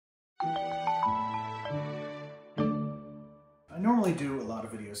I normally do a lot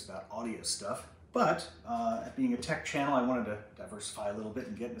of videos about audio stuff, but being a tech channel, I wanted to diversify a little bit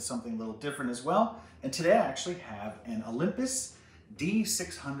and get into something a little different as well. And today I actually have an Olympus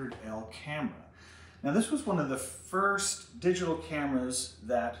D-600L camera. Now this was one of the first digital cameras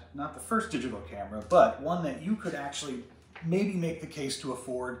that, not the first digital camera, but one that you could actually maybe make the case to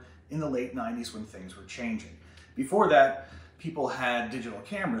afford in the late 90s when things were changing. Before that, people had digital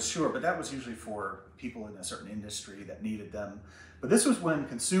cameras, sure, but that was usually for people in a certain industry that needed them. But this was when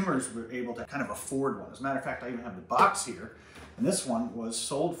consumers were able to kind of afford one. As a matter of fact, I even have the box here, and this one was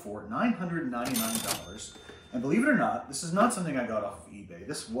sold for $999. And believe it or not, this is not something I got off of eBay.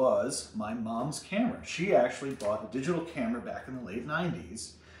 This was my mom's camera. She actually bought a digital camera back in the late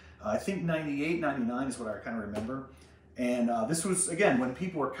 90s. I think 98, 99 is what I kind of remember. And this was, again, when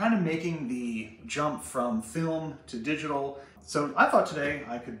people were kind of making the jump from film to digital. So I thought today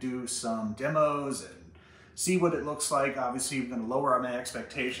I could do some demos and see what it looks like. Obviously, I'm going to lower my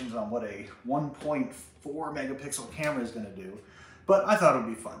expectations on what a 1.4 megapixel camera is going to do. But I thought it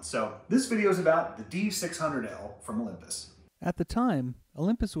would be fun. So this video is about the D-600L from Olympus. At the time,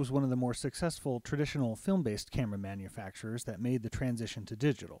 Olympus was one of the more successful traditional film-based camera manufacturers that made the transition to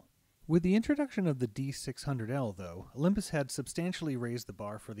digital. With the introduction of the D-600L, though, Olympus had substantially raised the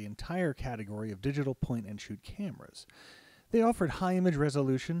bar for the entire category of digital point-and-shoot cameras. They offered high image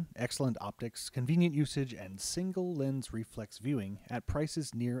resolution, excellent optics, convenient usage, and single-lens reflex viewing at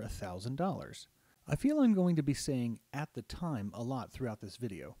prices near $1,000. I feel I'm going to be saying "at the time" a lot throughout this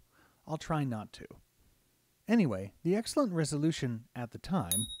video. I'll try not to. Anyway, the excellent resolution at the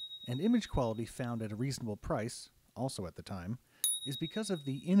time, and image quality found at a reasonable price, also at the time, is because of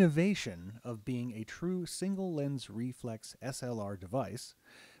the innovation of being a true single-lens reflex SLR device,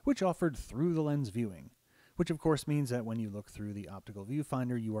 which offered through-the-lens viewing, which of course means that when you look through the optical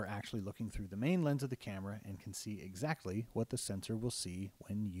viewfinder, you are actually looking through the main lens of the camera and can see exactly what the sensor will see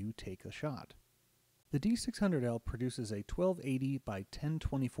when you take a shot. The D600L produces a 1280 by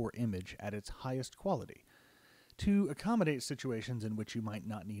 1024 image at its highest quality. To accommodate situations in which you might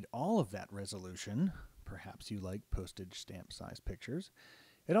not need all of that resolution, perhaps you like postage stamp size pictures,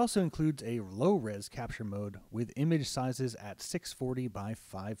 it also includes a low-res capture mode with image sizes at 640 by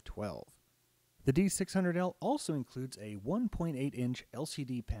 512. The D600L also includes a 1.8-inch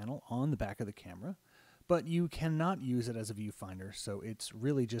LCD panel on the back of the camera, but you cannot use it as a viewfinder, so it's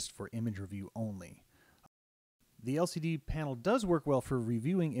really just for image review only. The LCD panel does work well for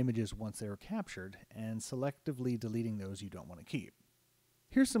reviewing images once they are captured and selectively deleting those you don't want to keep.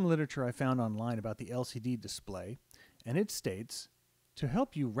 Here's some literature I found online about the LCD display, and it states, to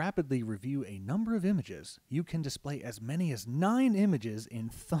help you rapidly review a number of images, you can display as many as 9 images in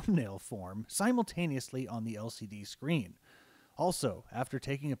thumbnail form simultaneously on the LCD screen. Also, after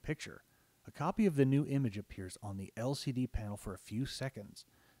taking a picture, a copy of the new image appears on the LCD panel for a few seconds.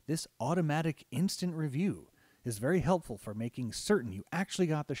 This automatic instant review is very helpful for making certain you actually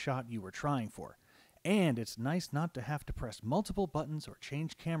got the shot you were trying for. And it's nice not to have to press multiple buttons or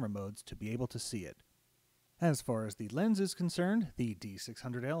change camera modes to be able to see it. As far as the lens is concerned, the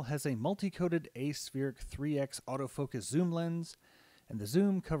D600L has a multi-coated aspheric 3x autofocus zoom lens, and the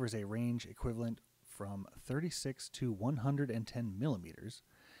zoom covers a range equivalent from 36 to 110 millimeters,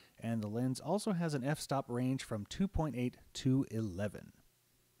 and the lens also has an f-stop range from 2.8 to 11.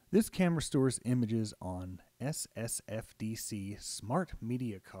 This camera stores images on SSFDC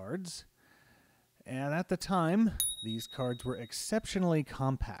Smartmedia cards, and at the time, these cards were exceptionally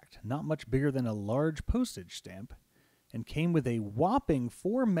compact, not much bigger than a large postage stamp, and came with a whopping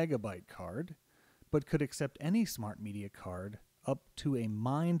 4 megabyte card, but could accept any Smartmedia card up to a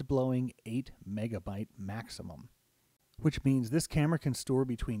mind-blowing 8 megabyte maximum, which means this camera can store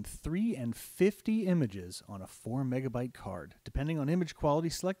between 3 and 50 images on a 4 megabyte card, depending on image quality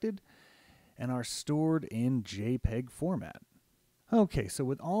selected, and are stored in JPEG format. Okay, so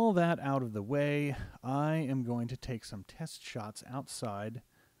with all that out of the way, I am going to take some test shots outside,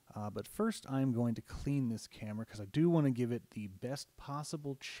 but first I'm going to clean this camera because I do want to give it the best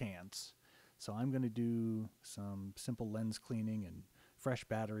possible chance. So I'm going to do some simple lens cleaning and fresh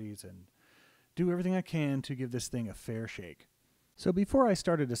batteries and do everything I can to give this thing a fair shake. So before I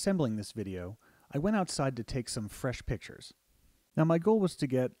started assembling this video, I went outside to take some fresh pictures. Now my goal was to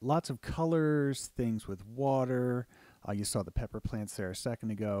get lots of colors, things with water. You saw the pepper plants there a second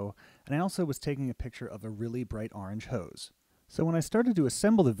ago, and I also was taking a picture of a really bright orange hose. So when I started to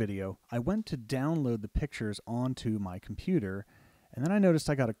assemble the video, I went to download the pictures onto my computer, and then I noticed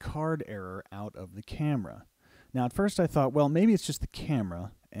I got a card error out of the camera. Now at first I thought, well, maybe it's just the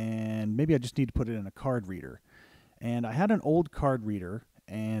camera, and maybe I just need to put it in a card reader. And I had an old card reader,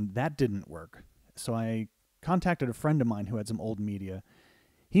 and that didn't work. So I contacted a friend of mine who had some old media.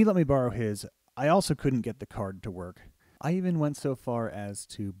 He let me borrow his. I also couldn't get the card to work. I even went so far as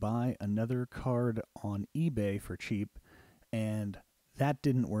to buy another card on eBay for cheap, and that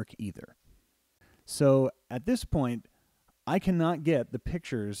didn't work either. So at this point, I cannot get the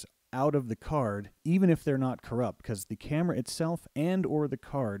pictures out of the card, even if they're not corrupt, because the camera itself and or the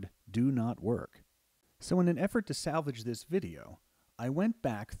card do not work. So in an effort to salvage this video, I went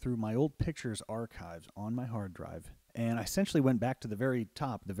back through my old pictures archives on my hard drive, and I essentially went back to the very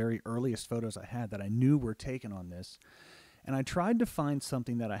top, the very earliest photos I had that I knew were taken on this, and I tried to find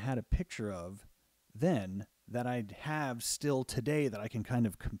something that I had a picture of then that I'd have still today that I can kind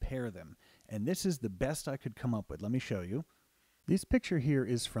of compare them. And this is the best I could come up with. Let me show you. This picture here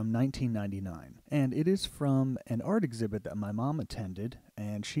is from 1999, and it is from an art exhibit that my mom attended,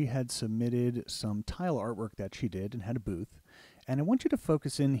 and she had submitted some tile artwork that she did and had a booth. And I want you to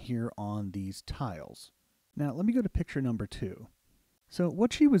focus in here on these tiles. Now, let me go to picture number 2. So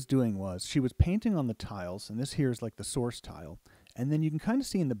what she was doing was she was painting on the tiles, and this here is like the source tile, and then you can kind of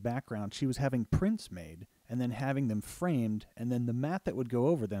see in the background she was having prints made and then having them framed, and then the mat that would go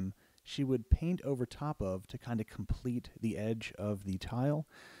over them she would paint over top of to kind of complete the edge of the tile.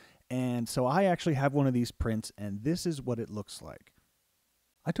 And so I actually have one of these prints, and this is what it looks like.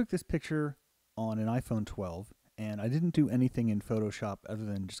 I took this picture on an iPhone 12, and I didn't do anything in Photoshop other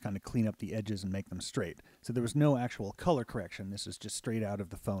than just kind of clean up the edges and make them straight. So there was no actual color correction. This is just straight out of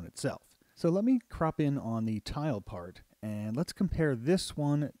the phone itself. So let me crop in on the tile part, and let's compare this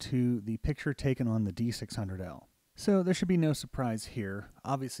one to the picture taken on the D-600L. So there should be no surprise here.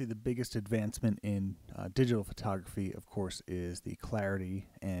 Obviously the biggest advancement in digital photography, of course, is the clarity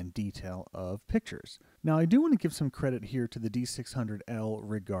and detail of pictures. Now I do want to give some credit here to the D600L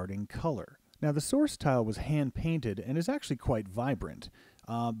regarding color. Now the source tile was hand painted and is actually quite vibrant.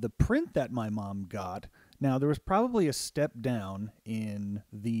 The print that my mom got, now there was probably a step down in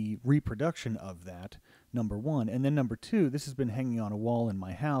the reproduction of that, number one, and then number two, this has been hanging on a wall in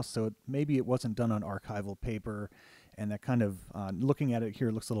my house, so maybe it wasn't done on archival paper, and that kind of, looking at it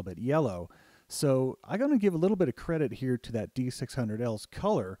here, looks a little bit yellow. So I'm going to give a little bit of credit here to that D600L's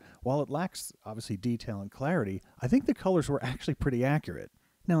color. While it lacks, obviously, detail and clarity, I think the colors were actually pretty accurate.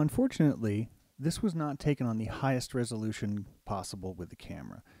 Now, unfortunately, this was not taken on the highest resolution possible with the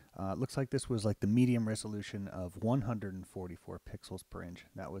camera. It looks like this was like the medium resolution of 144 pixels per inch.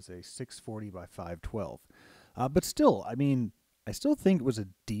 That was a 640 by 512. But still, I mean, I still think it was a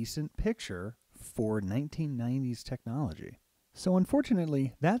decent picture for 1990s technology. So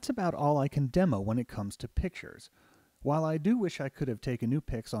unfortunately, that's about all I can demo when it comes to pictures. While I do wish I could have taken new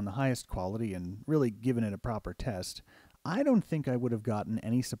pics on the highest quality and really given it a proper test, I don't think I would have gotten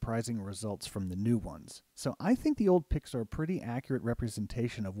any surprising results from the new ones. So I think the old pics are a pretty accurate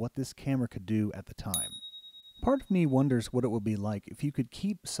representation of what this camera could do at the time. Part of me wonders what it would be like if you could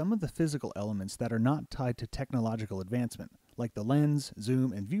keep some of the physical elements that are not tied to technological advancement, like the lens,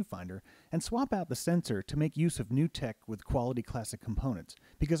 zoom, and viewfinder, and swap out the sensor to make use of new tech with quality classic components,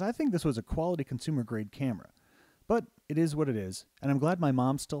 because I think this was a quality consumer-grade camera. But it is what it is, and I'm glad my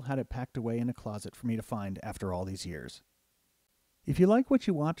mom still had it packed away in a closet for me to find after all these years. If you like what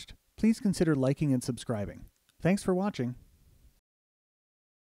you watched, please consider liking and subscribing. Thanks for watching.